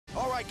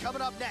right,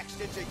 coming up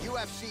next, it's a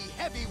UFC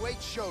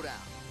heavyweight showdown.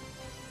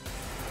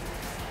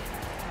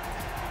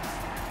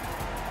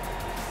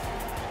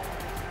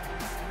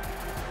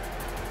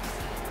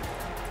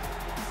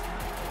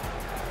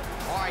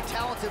 All right,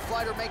 talented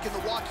fighter making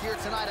the walk here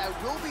tonight. I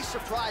will be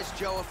surprised,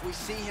 Joe, if we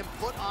see him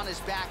put on his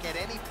back at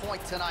any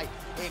point tonight.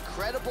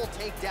 Incredible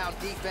takedown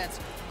defense,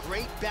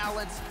 great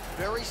balance,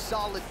 very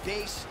solid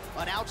base,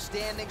 an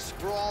outstanding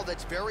sprawl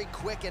that's very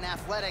quick and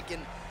athletic.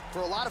 And for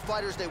a lot of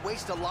fighters, they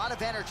waste a lot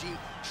of energy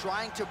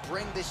trying to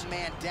bring this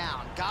man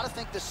down. Gotta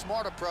think the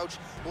smart approach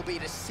will be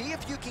to see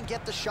if you can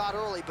get the shot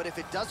early, but if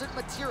it doesn't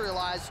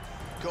materialize,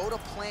 go to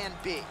plan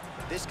B.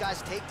 This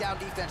guy's takedown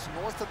defense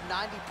north of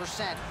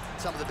 90%.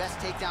 Some of the best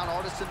takedown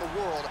artists in the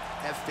world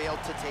have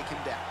failed to take him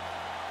down.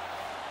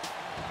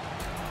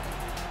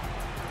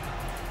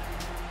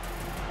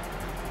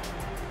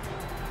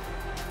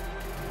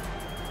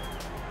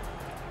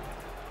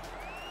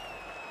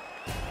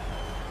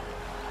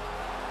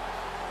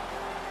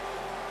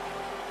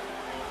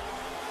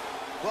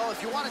 Well,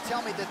 if you want to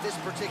tell me that this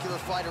particular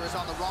fighter is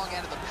on the wrong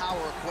end of the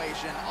power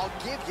equation, I'll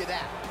give you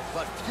that.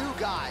 But few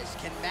guys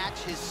can match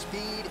his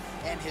speed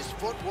and his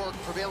footwork.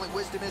 Prevailing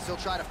wisdom is he'll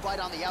try to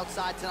fight on the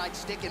outside tonight,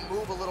 stick and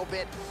move a little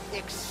bit.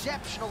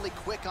 Exceptionally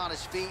quick on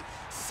his feet,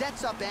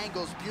 sets up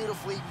angles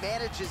beautifully,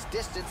 manages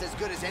distance as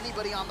good as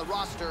anybody on the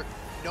roster,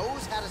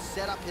 knows how to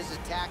set up his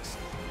attacks,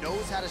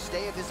 knows how to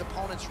stay at his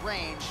opponent's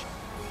range.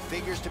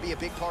 Figures to be a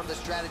big part of the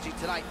strategy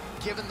tonight,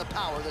 given the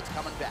power that's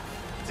coming back.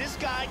 This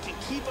guy can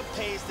keep a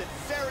pace that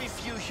very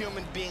few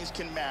human beings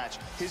can match.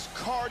 His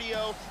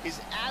cardio is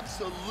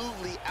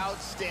absolutely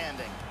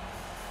outstanding.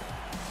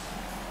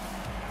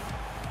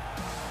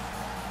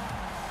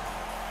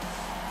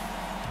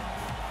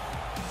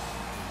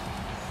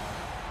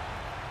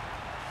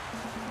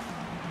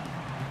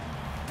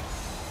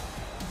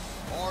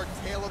 Our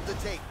tale of the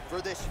tape for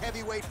this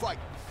heavyweight fight.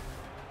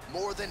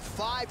 More than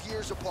 5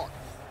 years apart,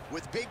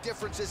 with big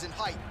differences in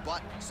height,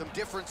 but some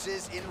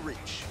differences in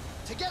reach.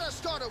 To get us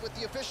started with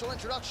the official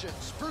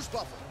introductions, Bruce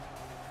Buffer.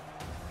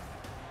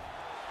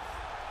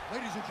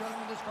 Ladies and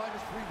gentlemen, this fight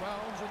is 3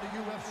 rounds in the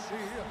UFC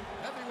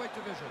heavyweight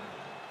division.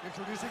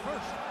 Introducing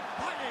first,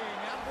 fighting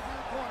out of the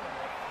blue corner.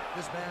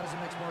 This man is a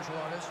mixed martial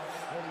artist,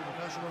 holding a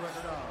professional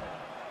record of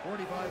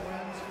 45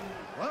 wins,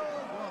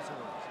 12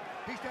 losses.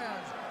 He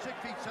stands 6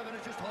 feet 7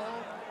 inches tall,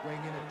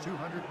 weighing in at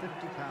 250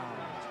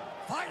 pounds.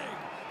 Fighting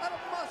out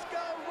of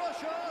Moscow,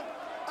 Russia,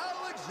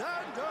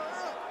 Alexander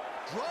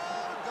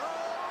Drago.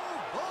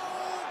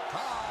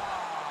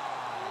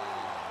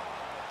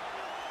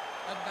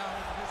 And now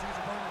introducing his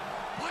opponent,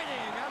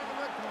 fighting out of the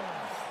red corner.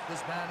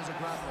 This man is a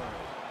grappler,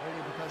 holding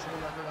a professional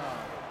record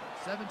of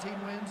 17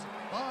 wins,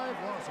 5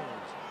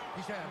 losses.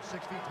 He stands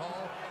 6 feet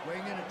tall,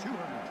 weighing in at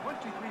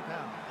 223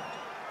 pounds.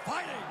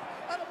 Fighting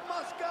out of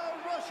Moscow,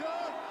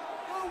 Russia,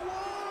 the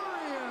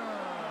Warrior.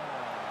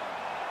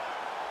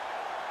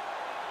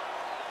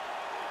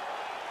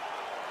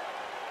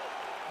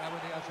 And when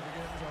the action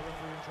begins, our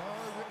referee in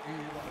charge,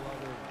 Yves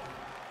Levine.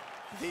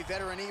 The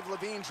veteran Yves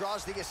Levine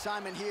draws the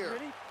assignment here.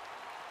 Ready?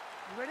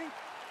 You ready?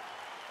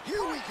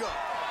 Here we go.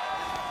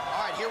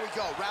 All right, here we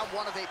go. Round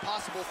 1 of a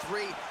possible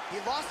 3. He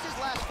lost his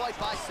last fight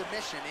by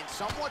submission in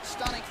somewhat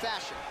stunning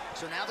fashion.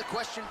 So now the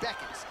question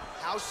beckons.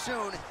 How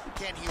soon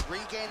can he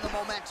regain the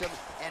momentum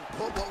and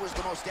put what was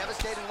the most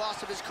devastating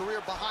loss of his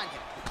career behind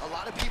him? A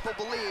lot of people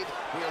believe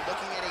we are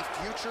looking at a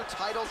future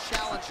title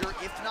challenger,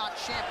 if not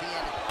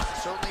champion.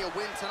 Certainly a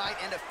win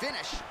tonight and a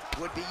finish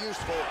would be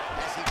useful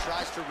as he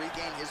tries to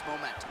regain his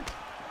momentum.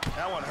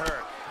 That one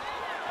hurt.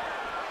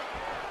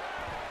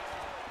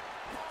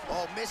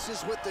 Oh,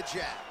 misses with the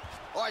jab.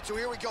 All right, so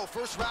here we go.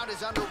 First round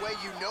is underway.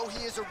 You know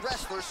he is a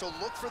wrestler, so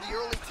look for the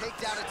early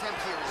takedown attempt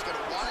here. He's going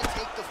to want to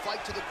take the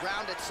fight to the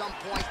ground at some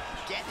point,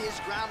 get his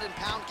ground and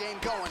pound game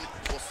going.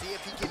 We'll see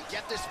if he can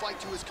get this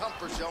fight to his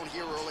comfort zone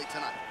here early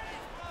tonight.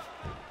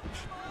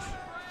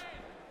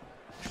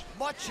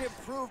 Much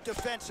improved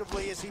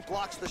defensively as he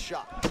blocks the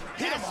shot.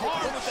 Hit him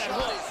hard with that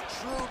hook. Is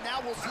true.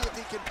 Now we'll see if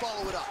he can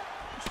follow it up.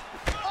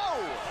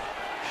 Oh,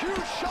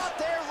 huge shot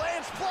there,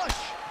 lands flush.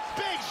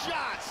 Big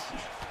shots.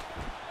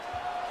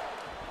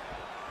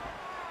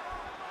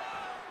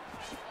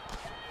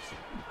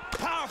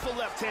 Powerful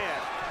left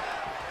hand.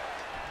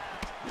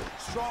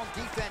 Strong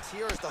defense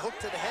here as the hook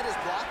to the head is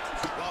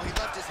blocked. Well, he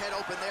left his head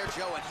open there,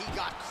 Joe, and he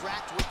got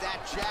cracked with that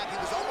jab. He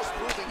was almost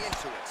moving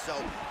into it. So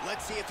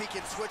let's see if he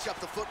can switch up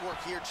the footwork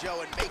here,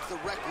 Joe, and make the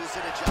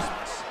requisite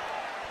adjustments.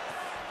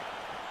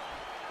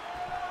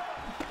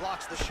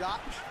 Blocks the shot.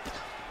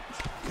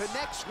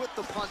 Connects with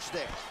the punch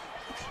there.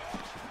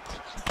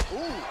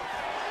 Ooh.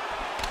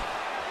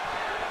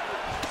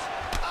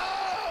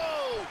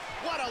 Oh,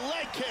 what a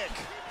leg kick.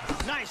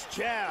 Nice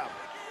jab.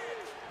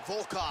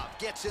 Volkov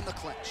gets in the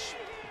clinch.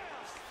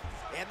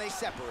 And they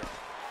separate.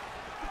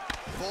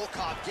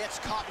 Volkov gets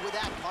caught with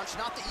that punch.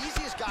 Not the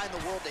easiest guy in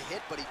the world to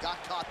hit, but he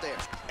got caught there.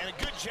 And a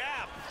good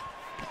jab.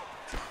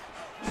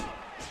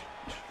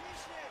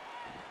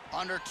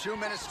 Under 2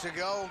 minutes to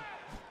go.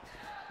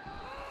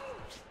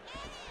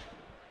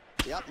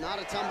 Yep, not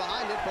a ton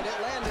behind it, but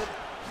it landed.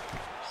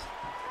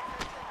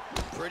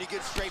 Pretty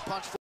good straight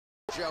punch for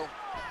Joe.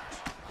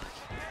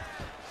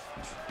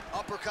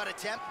 Uppercut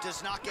attempt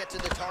does not get to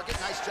the target.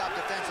 Nice job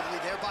defensively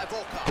there by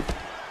Volkov.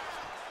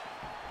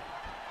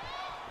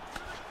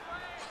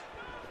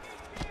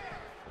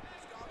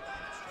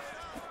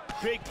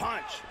 Big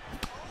punch.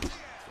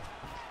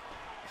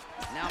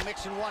 Now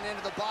mixing one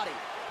into the body.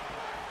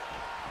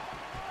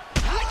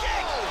 High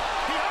kick!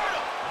 He hurt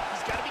him.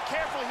 He's got to be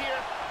careful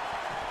here.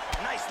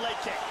 Nice leg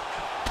kick.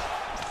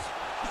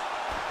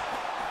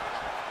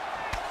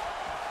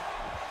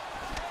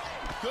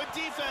 Good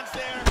defense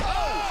there. Oh,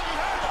 he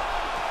hurt him.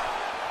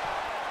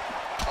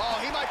 Oh,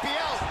 he might be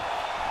out.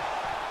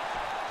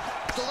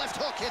 The left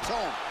hook hits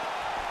home.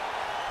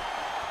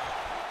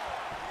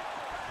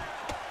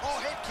 Oh,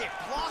 head kick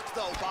blocked,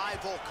 though, by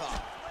Volkov.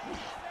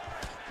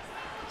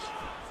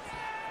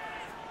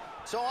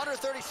 So under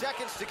 30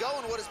 seconds to go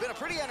in what has been a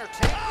pretty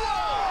entertaining...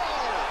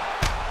 Whoa!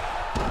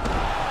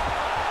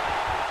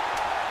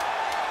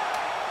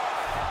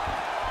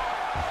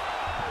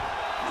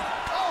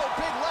 Oh,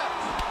 big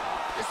left.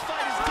 This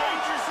fight is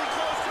dangerously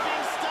close to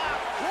being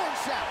stopped. Horn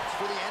sounds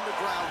for the end of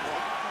round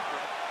one.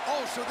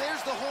 Oh, so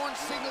there's the horn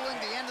signaling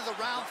the end of the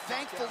round.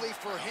 Thankfully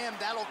for him,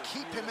 that'll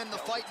keep him in the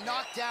fight.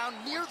 Knocked down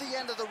near the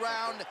end of the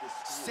round.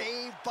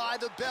 Saved by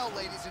the bell,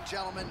 ladies and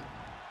gentlemen.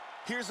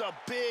 Here's a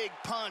big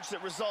punch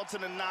that results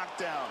in a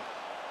knockdown.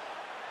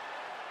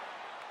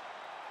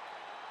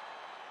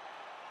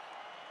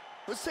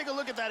 Let's take a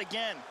look at that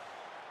again.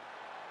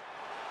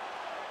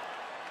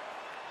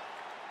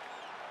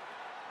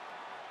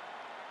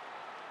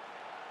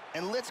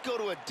 And let's go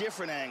to a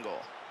different angle.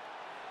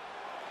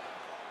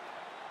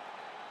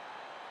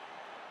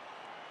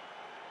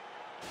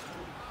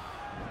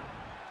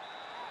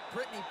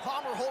 Brittany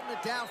Palmer holding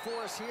it down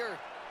for us here.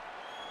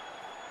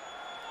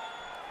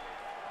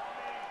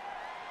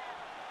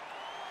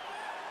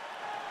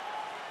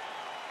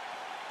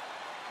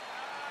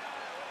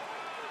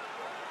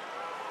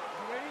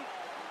 You ready?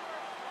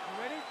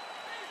 You ready?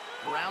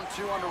 Round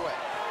two underway.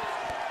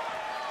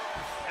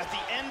 At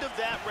the end of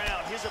that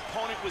round, his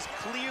opponent was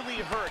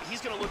clearly hurt.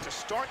 He's going to look to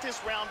start this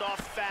round off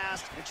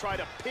fast and try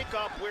to pick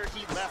up where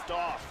he left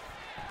off.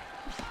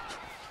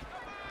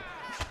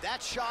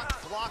 That shot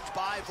blocked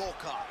by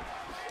Volkov.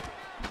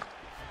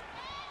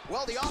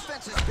 Well, the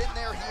offense has been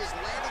there. He is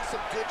landing some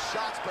good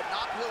shots, but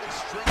not really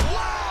stringing.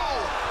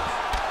 Wow!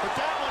 But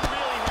that one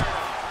really hurt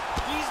him.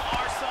 These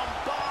are some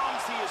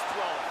bombs he is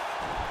throwing.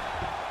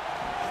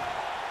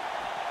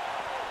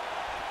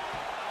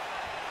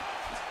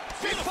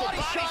 Beautiful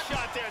body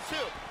shot there,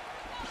 too.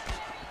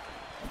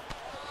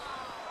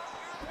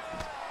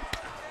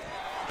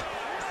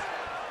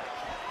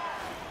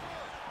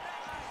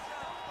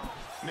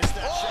 Missed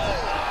that shot.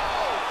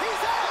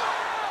 He's out!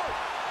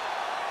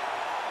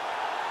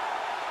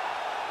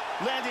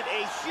 Landed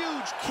a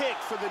huge kick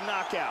for the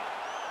knockout.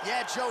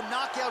 Yeah, Joe,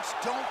 knockouts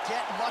don't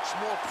get much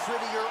more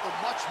prettier or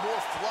much more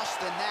flush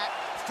than that.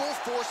 Full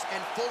force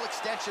and full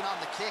extension on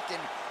the kick,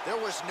 and there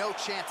was no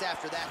chance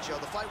after that, Joe.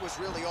 The fight was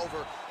really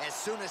over as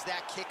soon as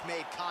that kick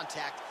made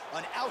contact.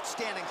 An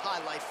outstanding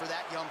highlight for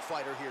that young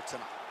fighter here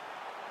tonight.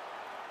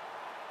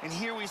 And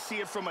here we see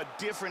it from a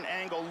different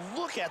angle.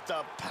 Look at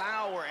the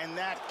power in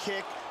that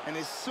kick, and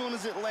as soon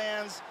as it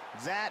lands,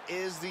 that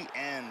is the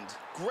end.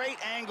 Great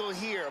angle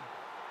here.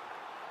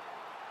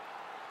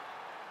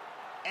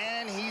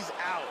 And he's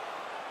out.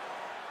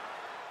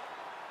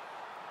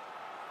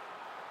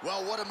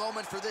 Well, what a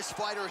moment for this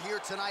fighter here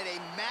tonight. A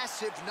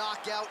massive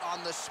knockout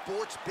on the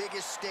sport's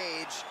biggest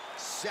stage.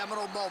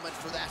 Seminal moment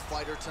for that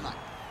fighter tonight.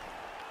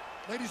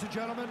 Ladies and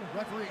gentlemen,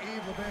 referee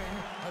Yves Lebing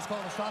has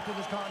called a stop to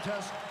this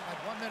contest at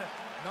 1 minute,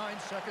 9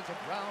 seconds of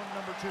round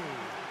number 2.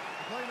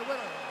 Declaring the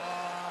winner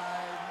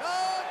by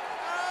knockout,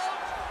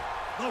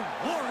 the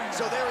Warrior.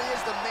 So there he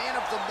is, the man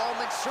of the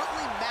moment.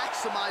 Certainly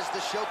maximized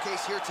the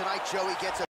showcase here tonight, Joe. He gets a